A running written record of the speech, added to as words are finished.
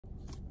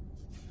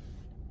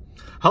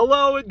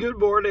Hello and good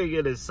morning.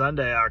 It is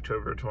Sunday,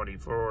 October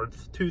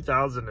 24th,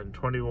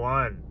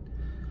 2021.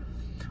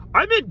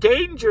 I'm in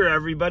danger,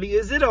 everybody.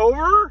 Is it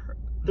over?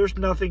 There's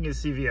nothing at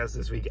CVS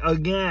this week.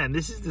 Again,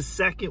 this is the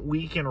second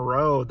week in a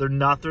row.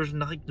 There's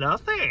like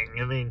nothing.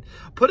 I mean,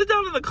 put it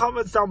down in the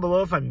comments down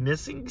below if I'm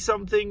missing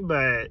something,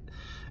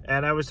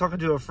 and I was talking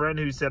to a friend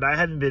who said I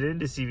hadn't been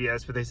into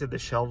CVS, but they said the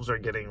shelves are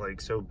getting like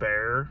so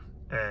bare,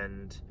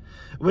 and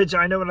which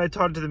I know when I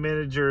talked to the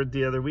manager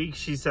the other week,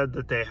 she said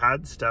that they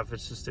had stuff.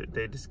 It's just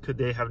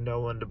they have no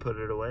one to put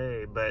it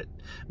away. But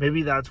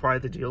maybe that's why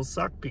the deals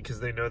suck, because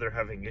they know they're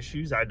having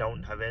issues. I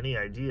don't have any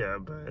idea,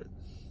 but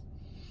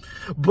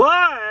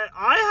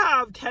I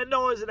have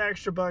 $10 in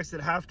extra bucks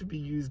that have to be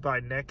used by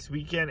next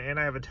weekend, and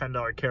I have a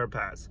 $10 care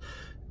pass.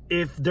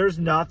 If there's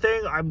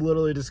nothing, I'm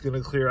literally just going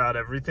to clear out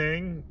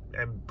everything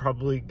and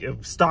probably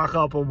stock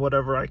up on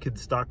whatever I can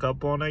stock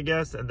up on, I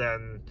guess, and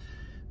then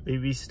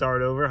maybe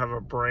start over, have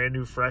a brand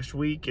new fresh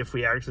week if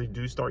we actually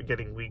do start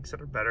getting weeks that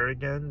are better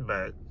again.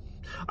 But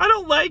I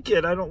don't like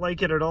it. I don't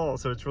like it at all.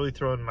 So it's really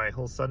throwing my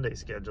whole Sunday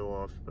schedule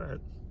off. But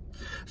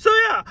so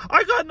yeah,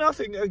 I got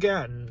nothing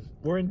again.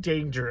 We're in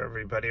danger,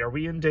 everybody. Are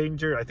we in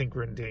danger? I think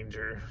we're in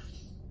danger.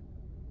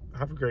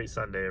 Have a great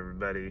Sunday,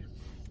 everybody.